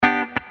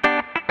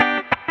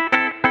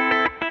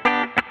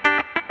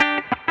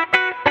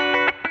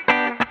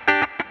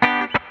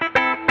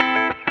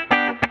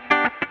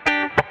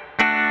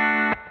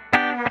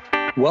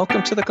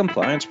Welcome to the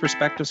Compliance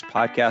Perspectives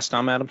podcast.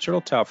 I'm Adam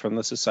Turteltaub from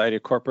the Society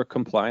of Corporate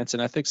Compliance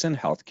and Ethics in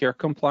Healthcare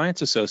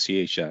Compliance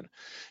Association.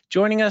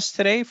 Joining us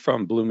today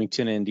from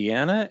Bloomington,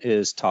 Indiana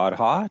is Todd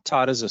Ha.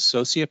 Todd is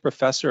Associate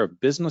Professor of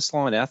Business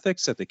Law and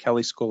Ethics at the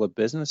Kelley School of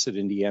Business at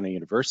Indiana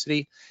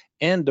University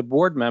and a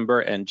board member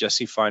and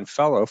Jesse Fine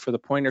Fellow for the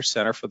Poynter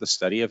Center for the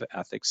Study of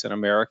Ethics in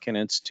American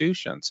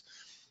Institutions.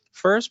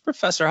 First,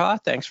 Professor Ha,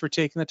 thanks for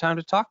taking the time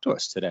to talk to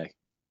us today.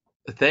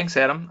 Thanks,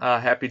 Adam.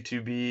 Happy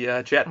to be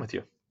chatting with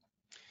you.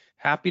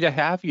 Happy to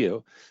have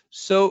you.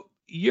 So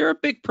you're a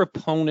big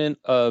proponent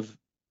of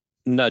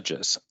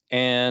nudges.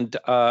 And,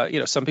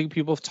 some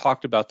people have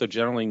talked about they're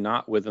generally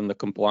not within the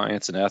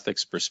compliance and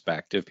ethics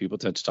perspective. People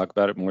tend to talk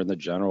about it more in the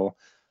general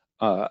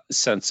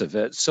sense of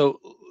it. So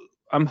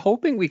I'm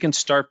hoping we can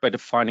start by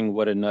defining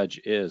what a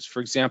nudge is. For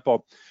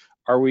example,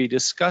 are we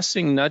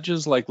discussing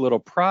nudges like little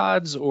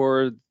prods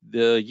or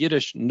the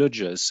Yiddish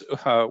nudges,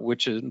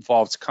 which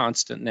involves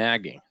constant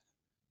nagging?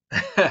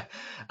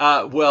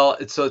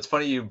 So it's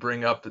funny you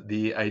bring up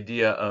the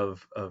idea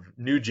of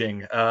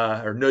nudging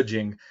or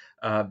nudging.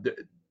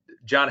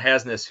 John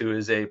Hasness, who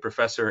is a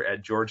professor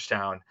at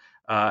Georgetown,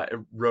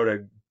 wrote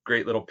a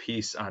great little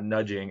piece on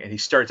nudging, and he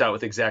starts out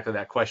with exactly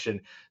that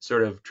question,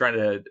 sort of trying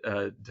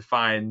to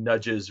define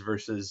nudges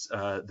versus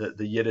the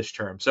Yiddish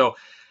term. So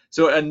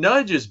a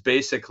nudge is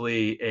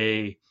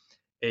basically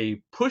a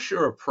push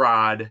or a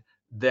prod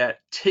that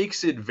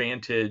takes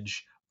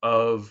advantage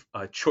of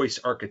choice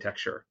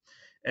architecture.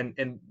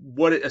 And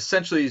what it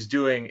essentially is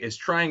doing is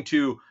trying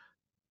to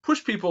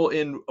push people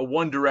in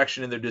one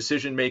direction in their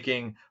decision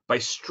making by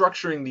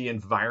structuring the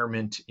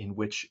environment in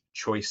which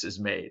choice is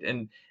made.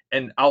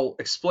 And I'll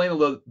explain a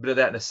little bit of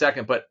that in a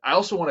second, but I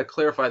also want to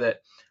clarify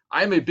that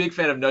I'm a big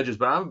fan of nudges,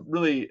 but I'm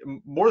really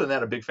more than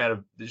that a big fan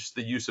of just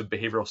the use of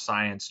behavioral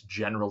science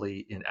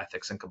generally in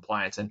ethics and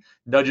compliance, and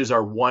nudges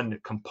are one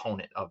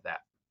component of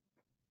that.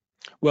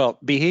 Well,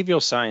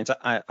 behavioral science,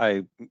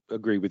 I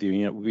agree with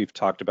you. We've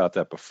talked about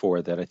that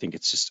before, that I think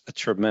it's just a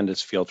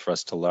tremendous field for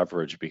us to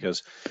leverage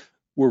because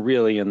we're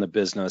really in the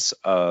business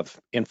of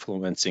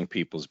influencing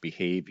people's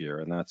behavior.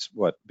 And that's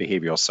what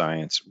behavioral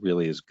science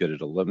really is good at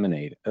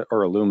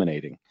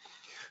illuminating.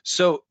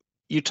 So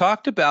you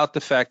talked about the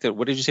fact that,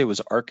 what did you say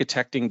was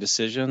architecting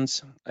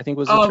decisions? I think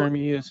was the Um, term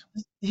you used.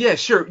 Yeah,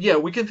 sure. Yeah,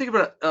 we can think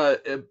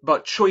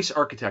about choice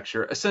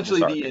architecture, Was essentially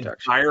the architecture.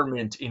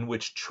 environment in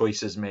which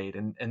choice is made,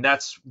 and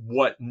that's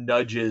what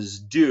nudges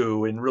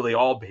do, and really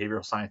all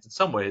behavioral science in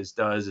some ways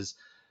does is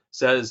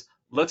says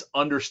let's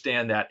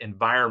understand that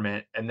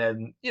environment, and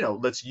then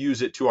let's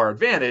use it to our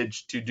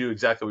advantage to do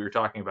exactly what you're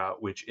talking about,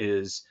 which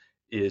is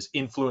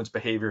influence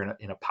behavior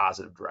in a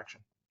positive direction.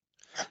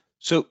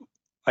 So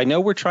I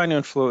know we're trying to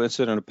influence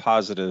it in a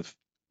positive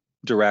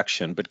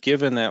direction, but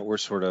given that we're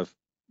sort of,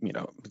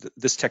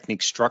 this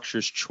technique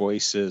structures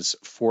choices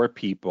for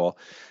people,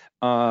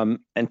 and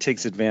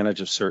takes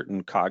advantage of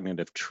certain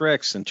cognitive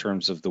tricks in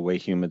terms of the way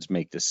humans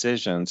make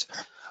decisions,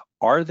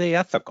 are they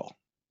ethical?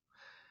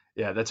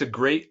 Yeah, that's a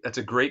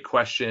great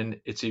question.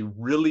 It's a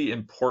really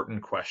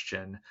important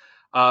question.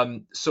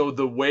 So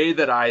the way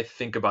that I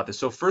think about this,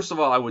 so first of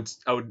all, I would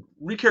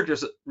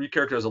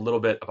recharacterize a little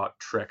bit about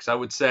tricks. I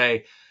would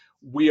say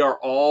we are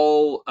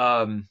all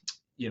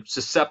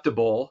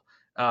susceptible,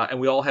 and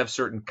we all have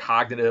certain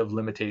cognitive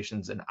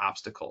limitations and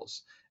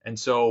obstacles. And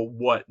so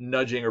what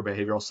nudging or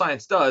behavioral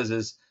science does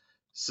is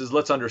says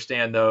let's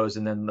understand those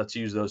and then let's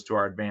use those to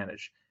our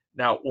advantage.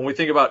 Now, when we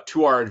think about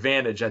to our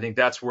advantage, I think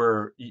that's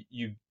where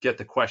you get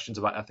the questions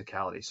about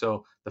ethicality.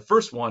 So the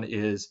first one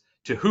is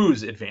to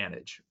whose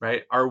advantage,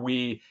 right? Are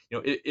we,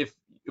 if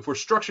we're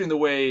structuring the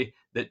way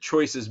that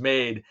choice is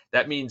made,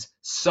 that means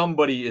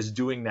somebody is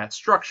doing that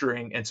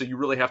structuring, and so you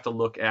really have to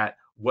look at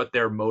what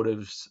their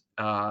motives,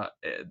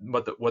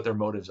 what their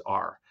motives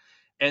are.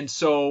 And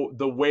so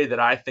the way that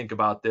I think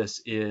about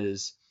this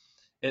is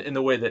in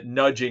the way that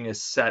nudging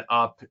is set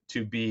up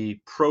to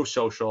be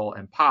pro-social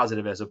and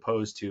positive, as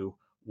opposed to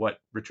what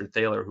Richard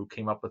Thaler, who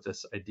came up with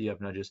this idea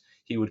of nudges,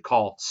 he would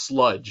call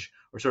sludge,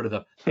 or sort of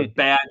the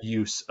bad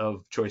use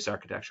of choice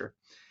architecture,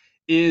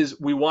 is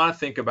we want to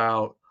think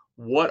about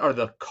what are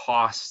the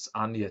costs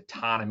on the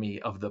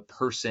autonomy of the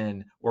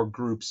person or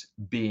groups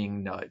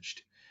being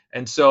nudged.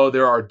 And so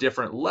there are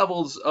different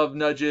levels of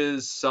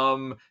nudges.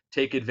 Some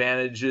take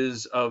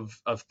advantages of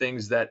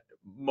things that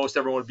most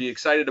everyone would be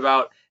excited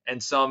about,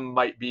 and some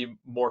might be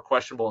more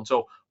questionable. And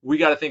so we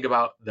got to think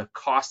about the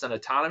cost and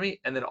autonomy,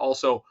 and then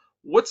also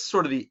what's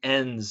sort of the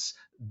ends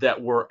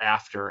that we're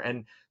after.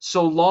 And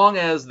so long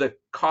as the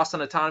cost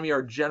and autonomy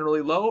are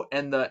generally low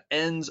and the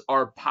ends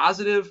are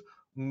positive,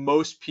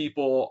 most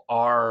people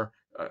are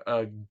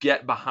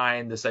get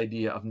behind this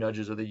idea of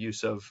nudges or the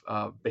use of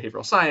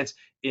behavioral science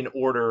in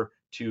order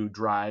to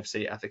drive,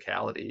 say,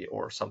 ethicality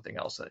or something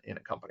else in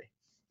a company.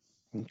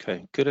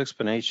 Okay, good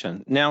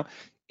explanation. Now,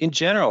 in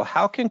general,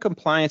 how can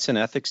compliance and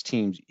ethics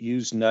teams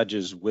use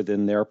nudges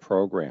within their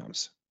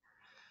programs?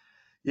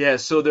 Yeah,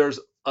 so there's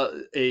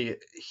a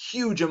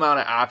huge amount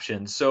of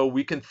options. So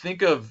we can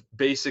think of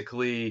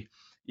basically,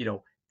 you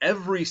know,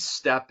 every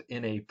step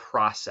in a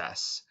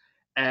process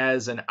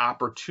as an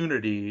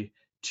opportunity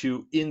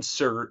to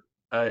insert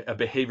a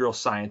behavioral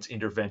science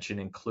intervention,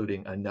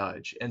 including a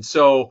nudge. And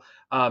so,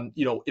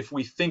 if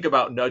we think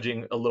about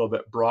nudging a little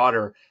bit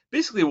broader,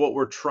 basically what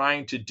we're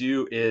trying to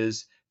do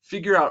is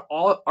figure out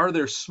are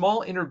there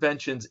small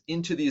interventions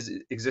into these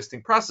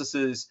existing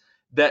processes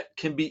that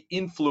can be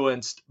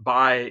influenced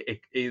by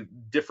a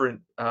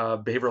different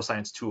behavioral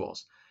science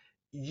tools.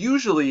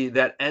 Usually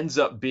that ends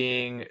up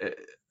being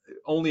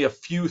only a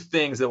few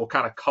things that will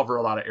kind of cover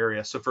a lot of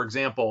areas. So for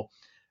example,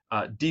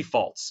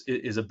 defaults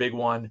is a big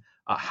one,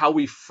 how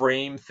we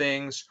frame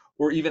things,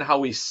 or even how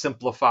we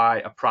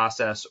simplify a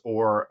process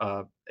or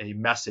a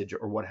message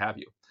or what have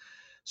you.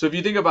 So if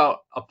you think about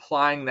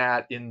applying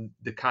that in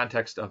the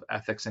context of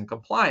ethics and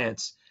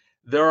compliance,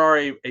 there are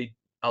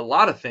a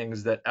lot of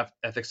things that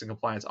ethics and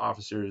compliance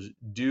officers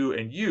do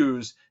and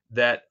use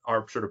that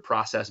are sort of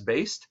process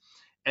based.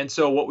 And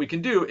so what we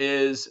can do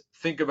is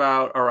think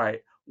about, all right,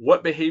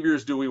 what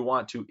behaviors do we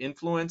want to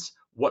influence?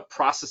 What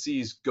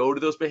processes go to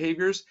those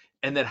behaviors?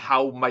 And then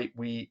how might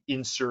we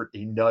insert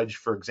a nudge,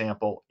 for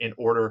example, in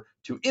order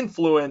to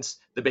influence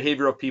the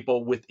behavior of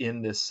people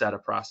within this set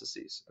of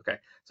processes? Okay,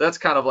 so that's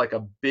kind of like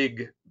a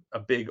big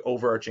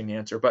overarching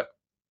answer, but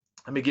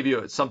let me give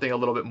you something a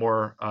little bit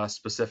more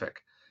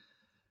specific.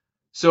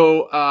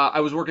 So I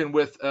was working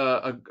with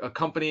a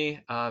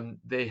company.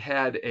 They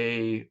had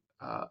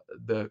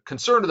the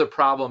concern of the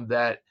problem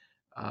that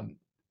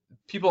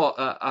people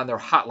on their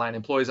hotline,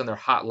 employees on their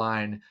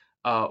hotline,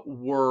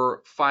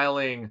 were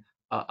filing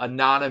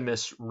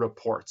anonymous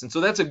reports. And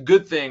so that's a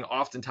good thing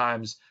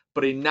oftentimes,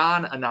 but a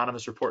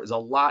non-anonymous report is a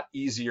lot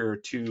easier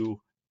to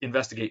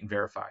investigate and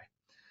verify.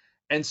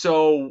 And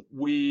so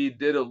we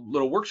did a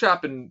little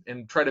workshop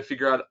and try to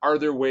figure out, are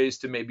there ways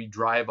to maybe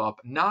drive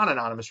up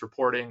non-anonymous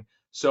reporting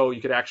so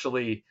you could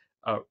actually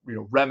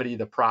remedy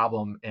the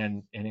problem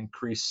and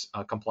increase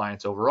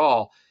compliance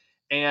overall.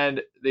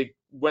 And they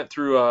went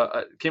through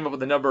came up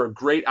with a number of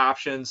great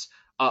options,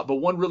 but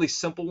one really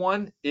simple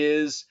one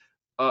is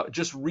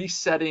just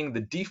resetting the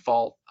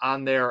default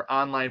on their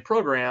online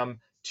program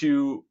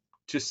to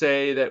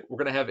say that we're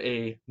going to have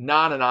a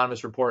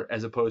non-anonymous report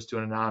as opposed to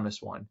an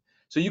anonymous one.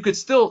 So you could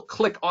still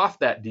click off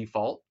that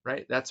default,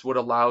 right? That's what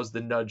allows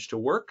the nudge to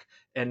work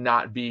and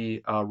not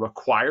be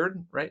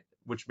required, right?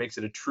 Which makes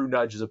it a true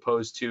nudge as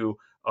opposed to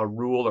a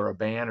rule or a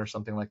ban or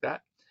something like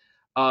that.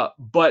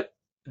 But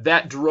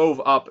that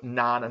drove up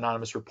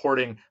non-anonymous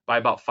reporting by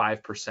about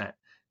 5%.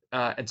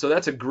 And so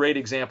that's a great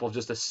example of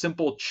just a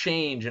simple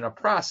change in a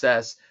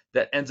process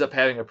that ends up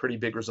having a pretty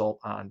big result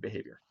on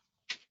behavior.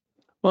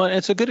 Well,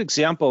 it's a good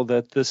example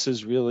that this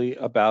is really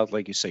about,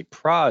 like you say,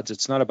 prods.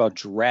 It's not about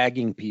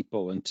dragging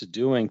people into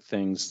doing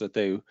things that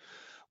they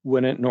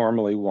wouldn't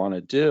normally want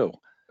to do.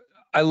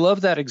 I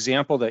love that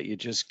example that you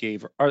just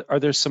gave. Are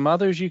there some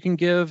others you can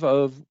give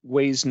of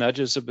ways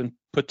nudges have been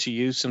put to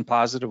use in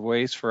positive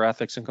ways for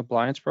ethics and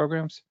compliance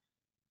programs?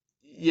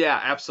 Yeah,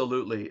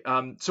 absolutely.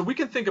 So we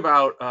can think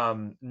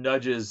about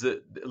nudges,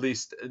 at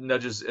least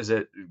nudges as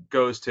it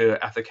goes to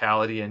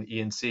ethicality and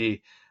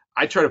E&C.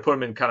 I try to put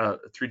them in kind of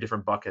three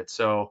different buckets.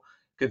 So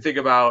you can think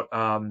about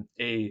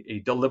a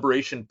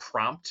deliberation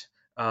prompt.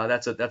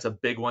 That's a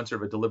big one,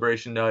 sort of a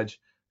deliberation nudge.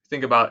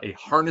 Think about a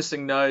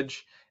harnessing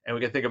nudge, and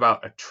we can think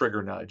about a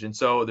trigger nudge. And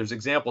so there's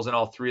examples in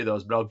all three of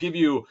those, but I'll give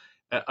you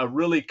a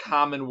really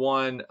common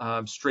one,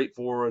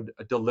 straightforward,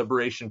 a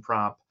deliberation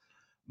prompt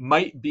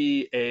might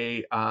be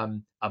a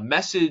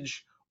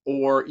message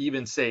or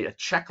even say a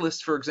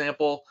checklist, for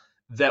example,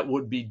 that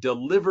would be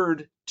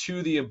delivered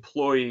to the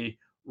employee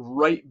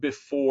right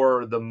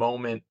before the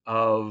moment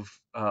of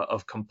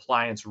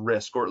compliance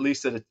risk, or at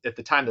least at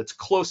the time that's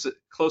close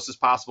as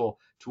possible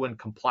to when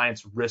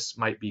compliance risks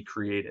might be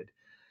created.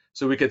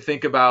 So we could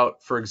think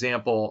about, for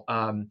example,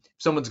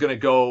 someone's going to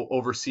go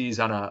overseas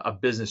on a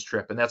business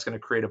trip, and that's going to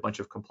create a bunch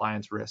of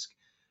compliance risk.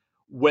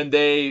 When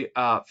they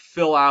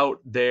fill out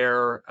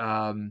their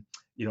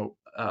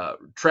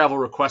travel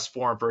request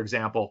form, for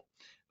example,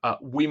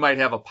 we might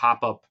have a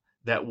pop-up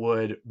that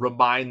would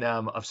remind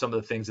them of some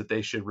of the things that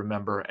they should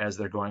remember as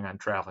they're going on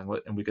traveling.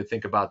 And we could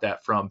think about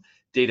that from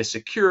data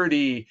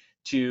security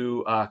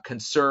to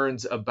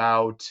concerns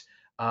about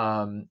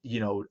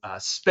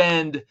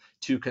spend,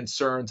 to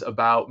concerns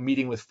about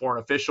meeting with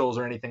foreign officials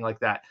or anything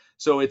like that.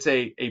 So it's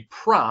a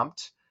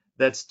prompt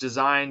that's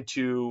designed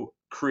to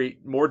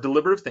create more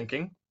deliberative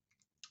thinking,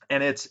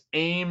 and it's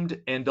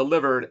aimed and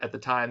delivered at the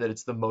time that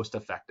it's the most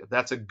effective.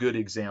 That's a good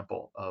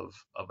example of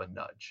a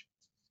nudge.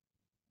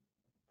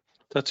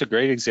 That's a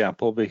great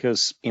example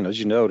because, as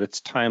you note,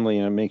 it's timely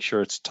and make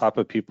sure it's top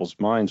of people's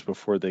minds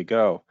before they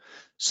go.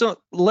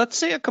 So let's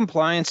say a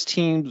compliance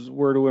team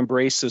were to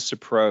embrace this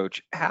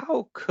approach.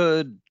 How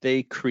could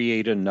they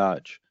create a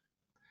nudge?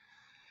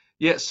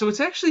 Yeah, so it's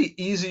actually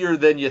easier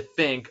than you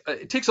think.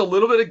 It takes a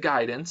little bit of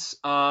guidance,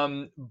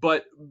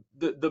 but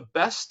the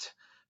best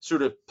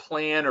sort of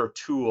plan or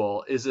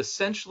tool is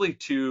essentially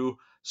to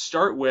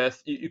start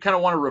with, you kind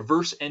of want to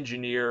reverse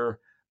engineer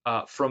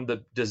from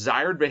the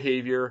desired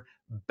behavior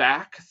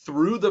back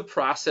through the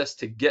process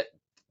to get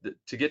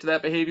to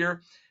that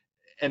behavior,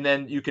 and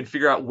then you can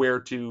figure out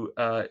where to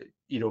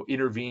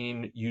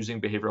intervene using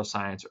behavioral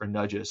science or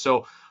nudges.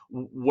 So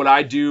what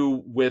I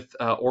do with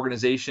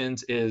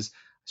organizations is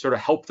sort of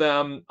help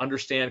them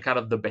understand kind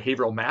of the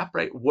behavioral map,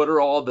 right? What are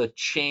all the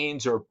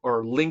chains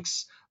or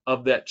links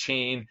of that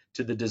chain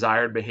to the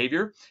desired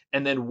behavior?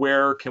 And then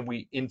where can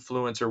we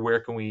influence or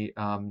where can we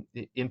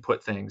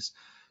input things?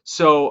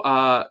 So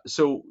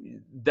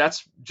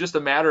that's just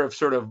a matter of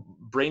sort of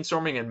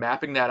brainstorming and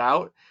mapping that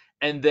out.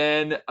 And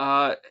then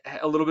a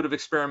little bit of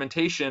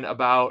experimentation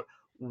about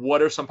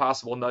what are some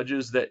possible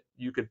nudges that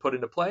you could put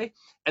into play.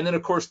 And then,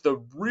 of course,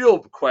 the real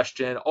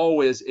question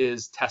always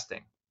is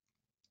testing.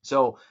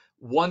 So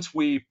once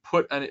we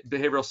put a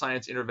behavioral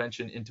science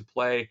intervention into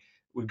play,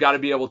 we've got to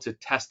be able to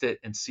test it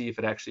and see if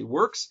it actually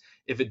works.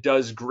 If it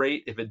does,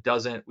 great. If it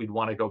doesn't, we'd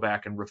want to go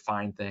back and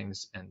refine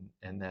things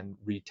and then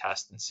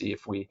retest and see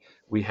if we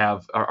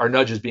have our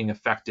nudges being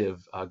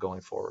effective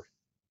going forward.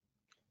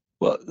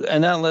 Well,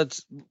 and that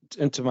leads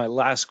into my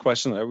last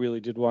question that I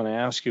really did want to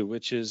ask you,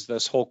 which is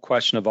this whole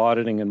question of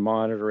auditing and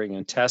monitoring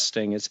and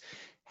testing is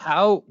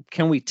how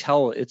can we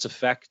tell it's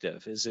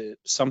effective? Is it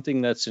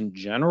something that's in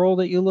general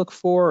that you look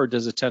for, or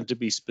does it tend to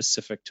be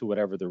specific to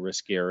whatever the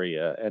risk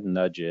area and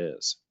nudge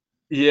is?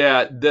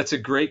 Yeah, that's a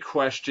great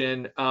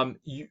question.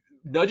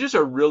 Nudges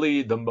are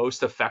really the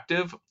most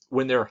effective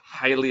when they're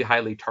highly,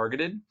 highly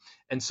targeted.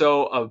 And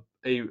so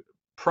a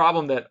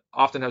problem that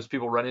oftentimes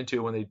people run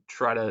into when they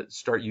try to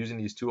start using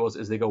these tools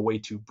is they go way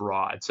too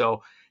broad.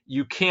 So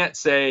you can't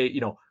say,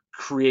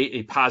 create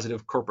a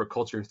positive corporate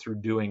culture through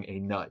doing a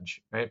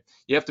nudge, right?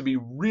 You have to be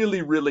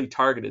really, really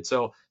targeted.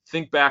 So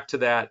think back to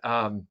that,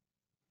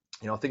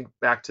 think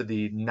back to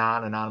the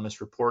non-anonymous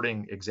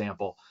reporting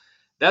example.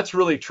 That's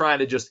really trying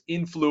to just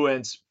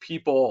influence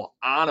people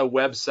on a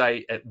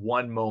website at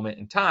one moment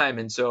in time.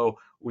 And so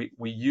we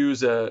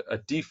use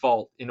a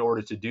default in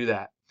order to do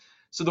that.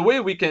 So the way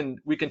we can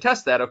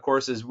test that, of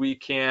course, is we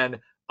can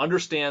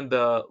understand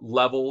the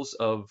levels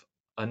of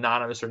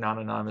anonymous or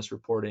non-anonymous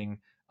reporting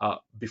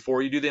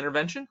before you do the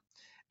intervention,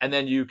 and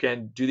then you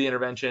can do the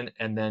intervention,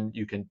 and then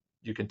you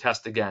can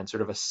test again,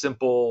 sort of a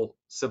simple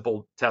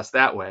test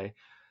that way.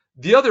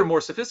 The other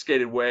more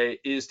sophisticated way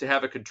is to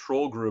have a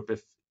control group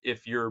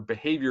if your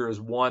behavior is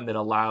one that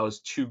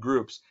allows two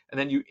groups, and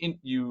then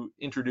you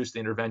introduce the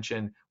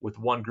intervention with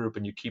one group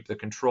and you keep the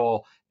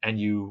control and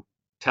you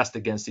test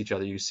against each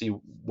other. You see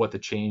what the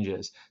change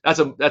is. That's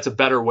a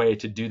better way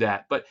to do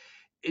that, but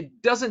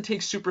it doesn't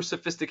take super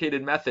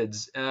sophisticated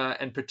methods,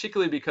 and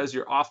particularly because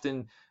you're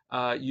often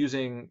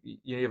using,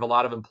 you have a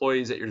lot of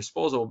employees at your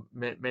disposal,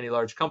 many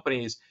large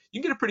companies,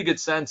 you can get a pretty good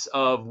sense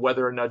of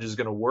whether a nudge is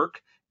going to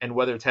work and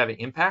whether it's having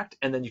impact,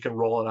 and then you can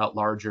roll it out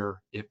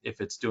larger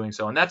if it's doing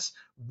so. And that's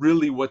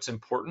really what's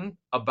important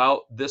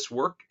about this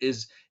work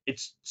is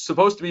it's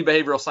supposed to be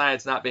behavioral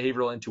science, not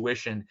behavioral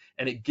intuition,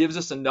 and it gives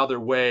us another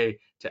way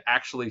to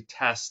actually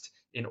test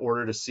in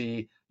order to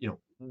see,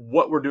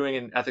 what we're doing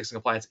in ethics and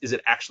compliance. Is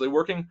it actually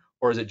working,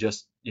 or is it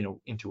just,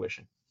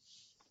 intuition?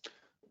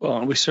 Well,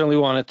 and we certainly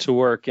want it to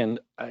work. And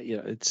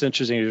it's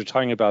interesting you're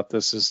talking about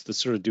this is the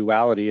sort of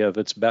duality of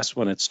it's best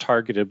when it's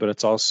targeted, but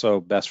it's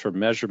also best for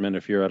measurement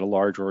if you're at a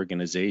large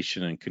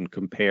organization and can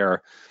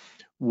compare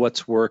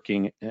what's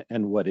working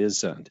and what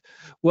isn't.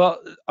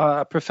 Well,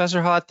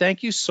 Professor Haught,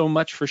 thank you so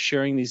much for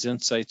sharing these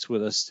insights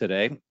with us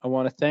today. I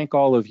want to thank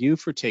all of you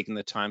for taking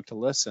the time to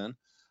listen.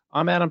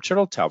 I'm Adam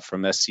Turteltaub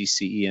from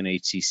SCCE and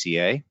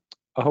HCCA.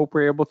 I hope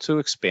we're able to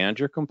expand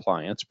your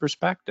compliance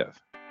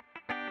perspective.